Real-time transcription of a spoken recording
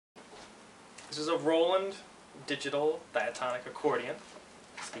This is a Roland digital diatonic accordion.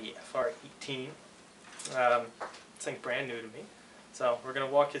 It's the FR-18. This thing's brand new to me. So we're going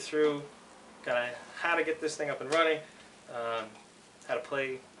to walk you through how to get this thing up and running, how to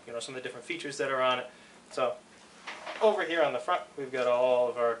play, some of the different features that are on it. So over here on the front we've got all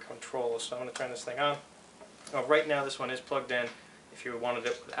of our controls. So I'm going to turn this thing on. Right now this one is plugged in. If you wanted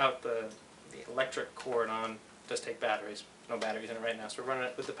it without the electric cord on, it does take batteries. No batteries in it right now, so we're running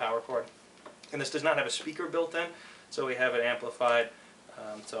it with the power cord. And this does not have a speaker built in, so we have it amplified.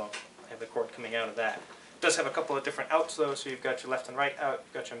 So I have the cord coming out of that. It does have a couple of different outs though, so you've got your left and right out,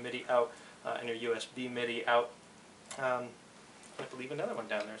 you've got your MIDI out, and your USB MIDI out. I believe another one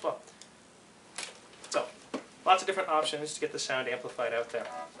down there as well. So, lots of different options to get the sound amplified out there.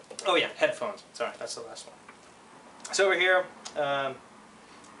 Oh yeah, headphones. Sorry, that's the last one. So over here,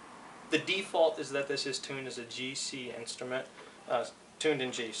 the default is that this is tuned as a G-C instrument, tuned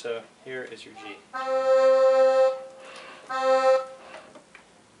in G. So here is your G.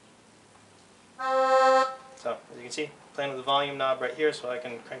 So as you can see, playing with the volume knob right here, so I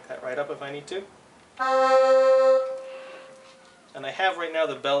can crank that right up if I need to. And I have right now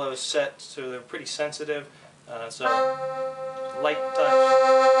the bellows set so they're pretty sensitive. So light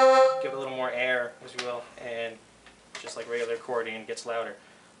touch, give it a little more air, as you will, and just like regular accordion, gets louder.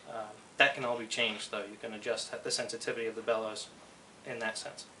 That can all be changed though. You can adjust the sensitivity of the bellows in that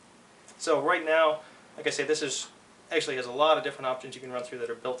sense. So right now, like I say, this actually has a lot of different options you can run through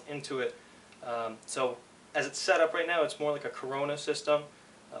that are built into it. So as it's set up right now, it's more like a Corona system.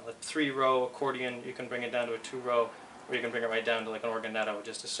 A 3-row accordion, you can bring it down to a 2-row, or you can bring it right down to like an organetto with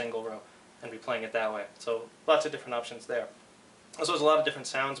just a single row and be playing it that way. So lots of different options there. Also, there's a lot of different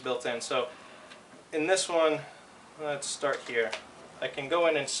sounds built in. So in this one, let's start here. I can go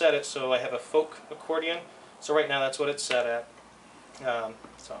in and set it so I have a folk accordion. So right now that's what it's set at.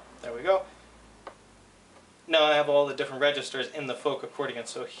 So there we go. Now I have all the different registers in the folk accordion.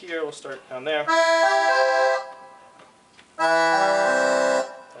 So here we'll start down there.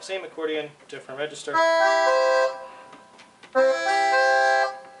 Same accordion, different register.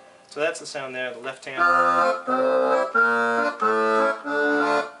 So that's the sound there, the left hand.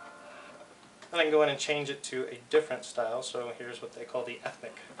 Then I can go in and change it to a different style, so here's what they call the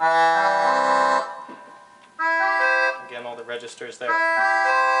ethnic. Again, all the registers there.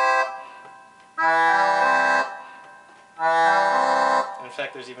 And in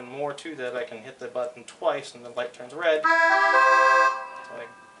fact, there's even more to that. I can hit the button twice and the light turns red. So I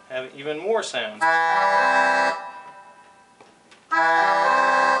have even more sounds.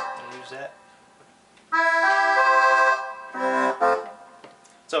 Use that.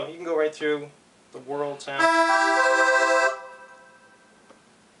 So you can go right through the world sound.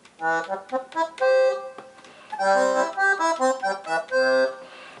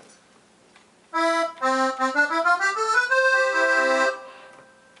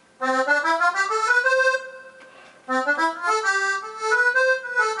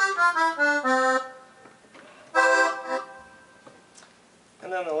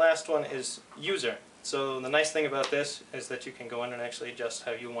 And then the last one is user. So the nice thing about this is that you can go in and actually adjust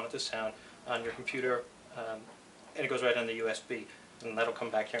how you want it to sound on your computer, and it goes right on the USB, and that'll come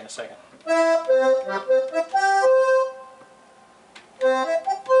back here in a second.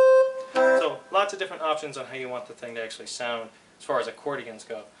 So lots of different options on how you want the thing to actually sound as far as accordions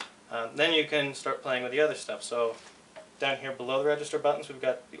go. Then you can start playing with the other stuff. So down here below the register buttons we've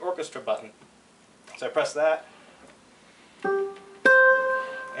got the orchestra button. So I press that,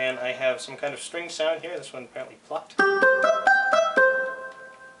 and I have some kind of string sound here. This one apparently plucked.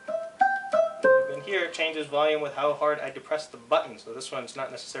 And here it changes volume with how hard I depress the button. So this one's not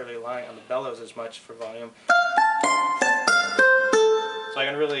necessarily relying on the bellows as much for volume. So I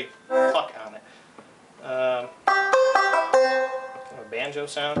can really pluck on it. Kind of a banjo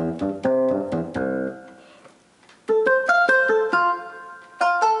sound.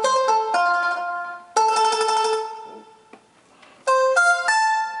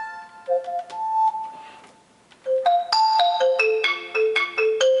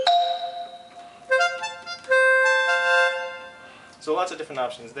 So lots of different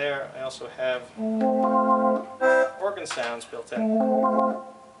options there. I also have organ sounds built in. A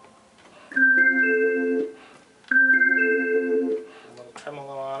little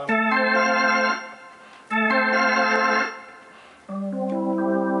tremolo on them.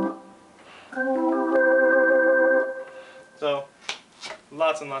 So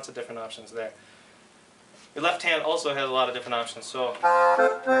lots and lots of different options there. Your left hand also has a lot of different options. So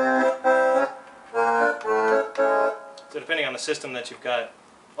depending on the system that you've got,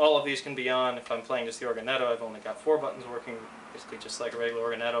 all of these can be on. If I'm playing just the organetto, I've only got 4 buttons working basically just like a regular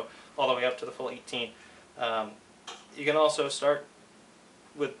organetto, all the way up to the full 18. You can also start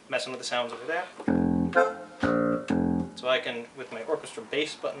with messing with the sounds over there. So I can, with my orchestra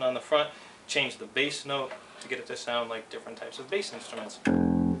bass button on the front, change the bass note to get it to sound like different types of bass instruments.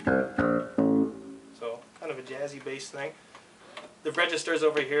 So kind of a jazzy bass thing. The registers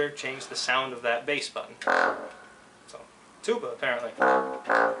over here change the sound of that bass button. So, tuba apparently.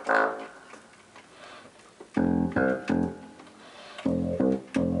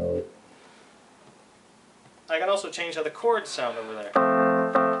 I can also change how the chords sound over there.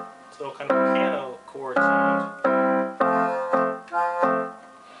 So kind of a piano chord sound.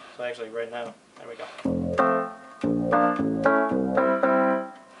 So actually right now, there we go.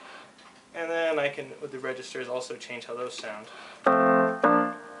 And then I can, with the registers, also change how those sound.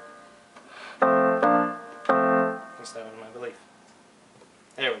 At least that was my belief.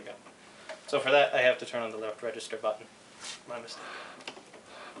 There we go. So for that, I have to turn on the left register button. My mistake.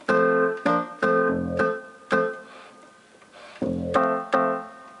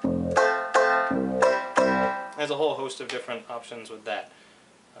 There's a whole host of different options with that.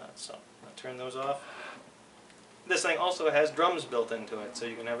 So I'll turn those off. This thing also has drums built into it, so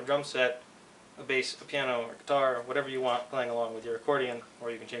you can have a drum set, a bass, a piano, or guitar, whatever you want playing along with your accordion,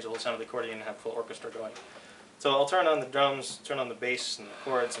 or you can change the whole sound of the accordion and have full orchestra going. So I'll turn on the drums, turn on the bass and the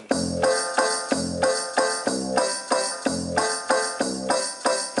chords, and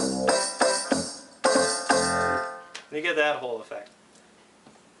you get that whole effect.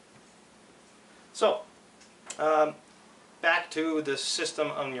 So, back to the system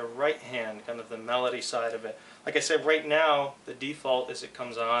on your right hand, kind of the melody side of it. Like I said, right now the default is it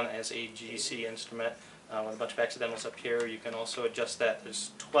comes on as a GC instrument with a bunch of accidentals up here. You can also adjust that. There's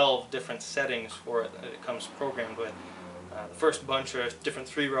 12 different settings for it that it comes programmed with. The first bunch are different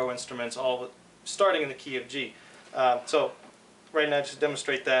 3-row instruments, all starting in the key of G. So right now, just to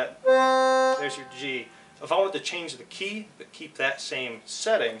demonstrate that, there's your G. If I wanted to change the key, but keep that same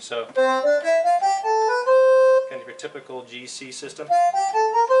setting, so kind of your typical GC system.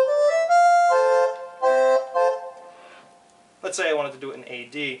 Let's say I wanted to do it in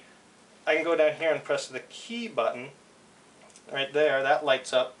AD. I can go down here and press the key button right there. That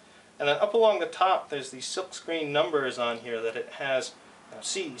lights up. And then up along the top, there's these silkscreen numbers on here that it has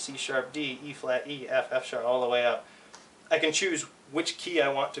C, C sharp, D, E flat, E, F, F sharp, all the way up. I can choose which key I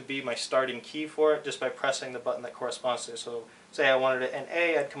want to be my starting key for it just by pressing the button that corresponds to it. So say I wanted it in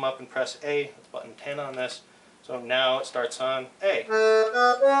A, I'd come up and press A. That's button 10 on this. So now it starts on A.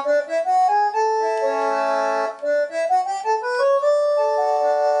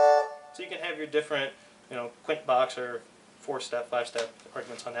 So you can have your different, quint box or 4-step, 5-step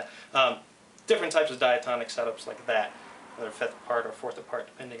arguments on that. Different types of diatonic setups like that, whether 5th part or 4th part,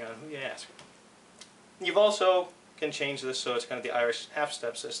 depending on who you ask. You've also can change this so it's kind of the Irish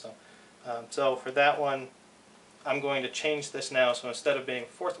half-step system. So for that one, I'm going to change this now. So instead of being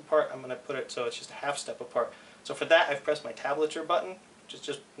 4th apart, I'm going to put it so it's just a half-step apart. So for that, I've pressed my tablature button, which is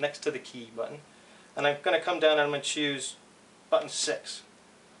just next to the key button. And I'm going to come down and I'm going to choose button 6.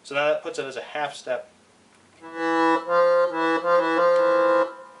 So now that puts it as a half-step.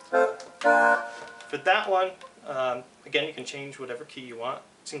 For that one, again, you can change whatever key you want.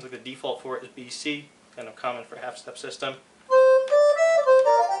 It seems like the default for it is BC, kind of common for half-step system.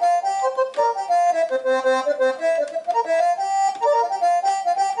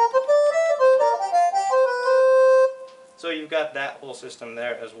 So you've got that whole system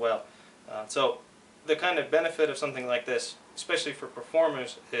there as well. So the kind of benefit of something like this, especially for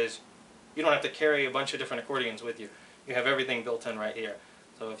performers, is you don't have to carry a bunch of different accordions with you. You have everything built in right here.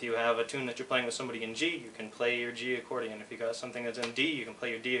 So if you have a tune that you're playing with somebody in G, you can play your G accordion. If you got something that's in D, you can play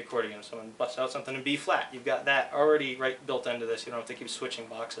your D accordion. If someone busts out something in B flat, you've got that already built into this. You don't have to keep switching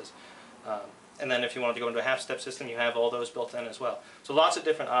boxes. And then if you wanted to go into a half-step system, you have all those built in as well. So lots of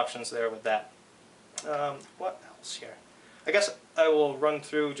different options there with that. What else here? I guess I will run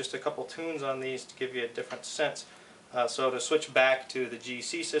through just a couple tunes on these to give you a different sense. So to switch back to the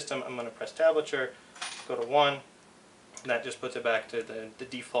GC system, I'm going to press tablature, go to 1. And that just puts it back to the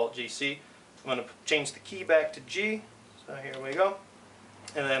default GC. I'm going to change the key back to G. So here we go.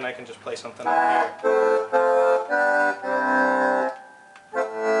 And then I can just play something up here.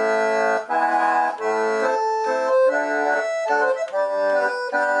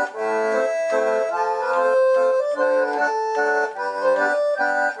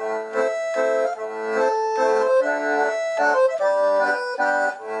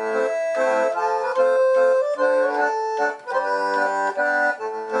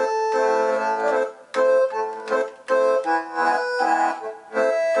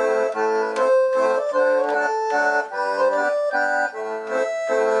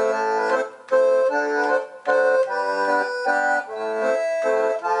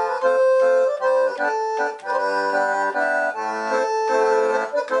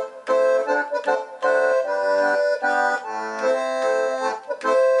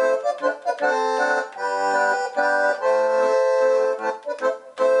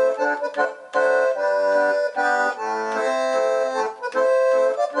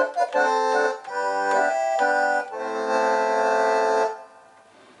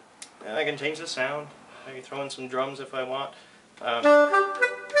 I can change the sound, maybe throw in some drums if I want.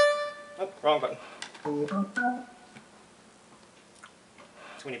 Oh, wrong button. Too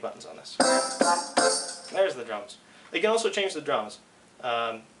many buttons on this. There's the drums. You can also change the drums.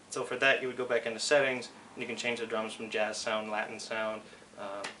 So for that you would go back into settings and you can change the drums from jazz sound, Latin sound,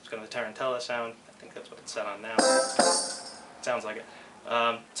 it's got the tarantella sound. I think that's what it's set on now. Sounds like it.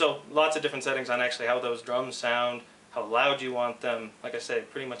 So lots of different settings on actually how those drums sound, how loud you want them. Like I said,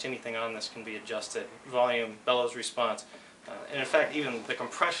 pretty much anything on this can be adjusted. Volume, bellows response. And in fact, even the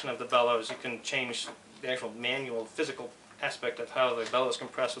compression of the bellows, you can change the actual manual, physical aspect of how the bellows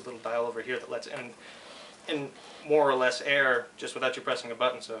compress with a little dial over here that lets in more or less air just without you pressing a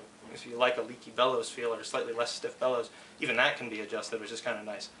button. So if you like a leaky bellows feel or slightly less stiff bellows, even that can be adjusted, which is kind of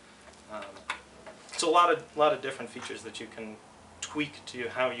nice. So a lot of different features that you can tweak to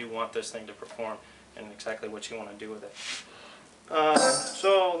how you want this thing to perform and exactly what you want to do with it.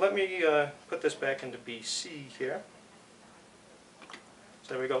 So let me put this back into BC here.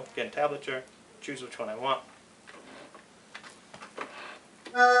 So there we go. Again, tablature. Choose which one I want.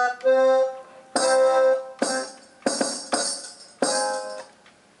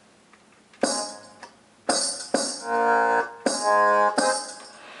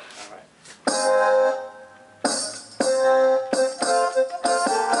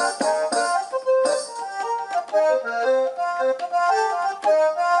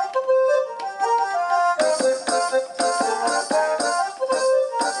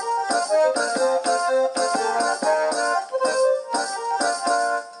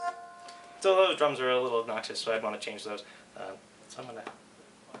 So those drums are a little obnoxious, so I'd want to change those. So I'm going to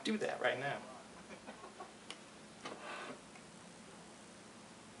do that right now.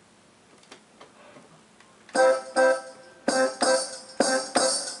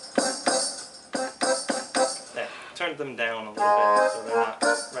 There, turned them down a little bit so they're not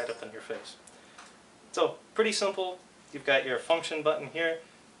right up in your face. So pretty simple. You've got your function button here.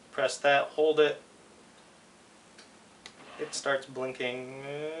 Press that, hold it. It starts blinking.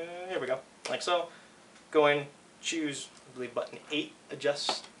 Here we go, like so. Go in, choose, I believe button 8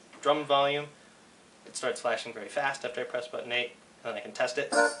 adjusts drum volume. It starts flashing very fast after I press button 8, and then I can test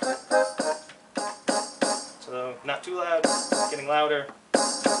it. So not too loud, getting louder,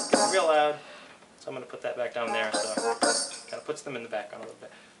 getting real loud. So I'm going to put that back down there, so it kind of puts them in the background a little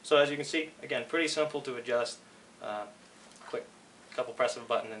bit. So as you can see, again, pretty simple to adjust. Quick couple press of a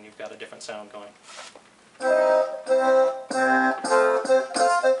button and you've got a different sound going.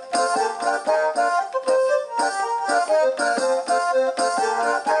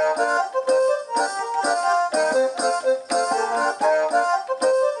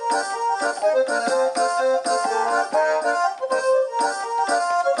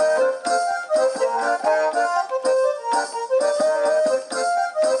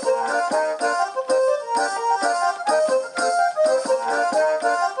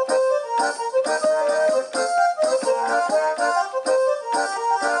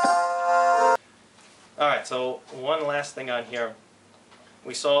 Alright, so one last thing on here.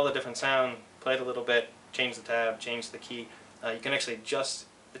 We saw the different sound, played a little bit, changed the tab, changed the key. You can actually adjust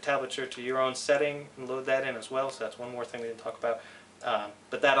the tablature to your own setting and load that in as well, so that's one more thing we didn't talk about.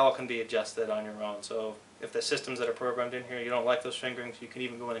 But that all can be adjusted on your own. So if the systems that are programmed in here, you don't like those fingerings, you can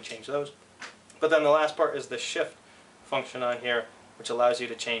even go in and change those. But then the last part is the shift function on here, which allows you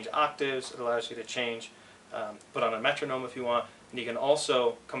to change octaves, it allows you to change, put on a metronome if you want, and you can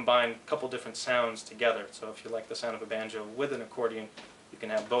also combine a couple different sounds together. So if you like the sound of a banjo with an accordion, you can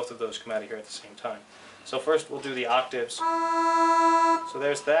have both of those come out of here at the same time. So first we'll do the octaves. So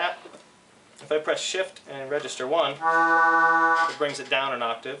there's that. If I press shift and register 1, it brings it down an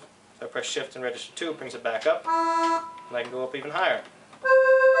octave. If I press shift and register 2, it brings it back up, and I can go up even higher.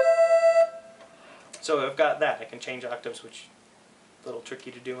 So I've got that. I can change octaves, which is a little tricky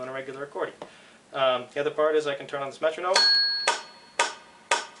to do on a regular accordion. The other part is I can turn on this metronome,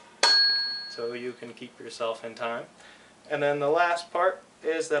 so you can keep yourself in time. And then the last part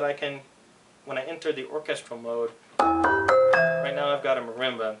is that I can, when I enter the orchestral mode, right now I've got a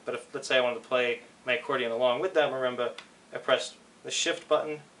marimba, but if, let's say I wanted to play my accordion along with that marimba, I press the shift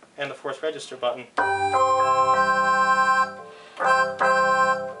button and the fourth register button,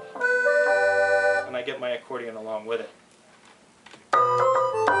 and I get my accordion along with it.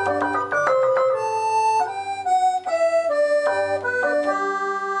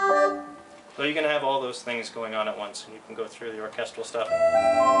 So you can have all those things going on at once, and you can go through the orchestral stuff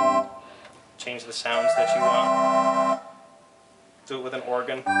and change the sounds that you want. Do it with an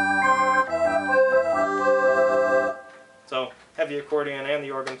organ. So have the accordion and the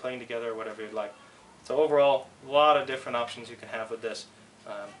organ playing together, or whatever you'd like. So overall, a lot of different options you can have with this.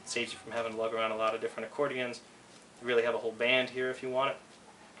 Saves you from having to lug around a lot of different accordions. You really have a whole band here if you want it.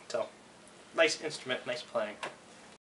 So, nice instrument, nice playing.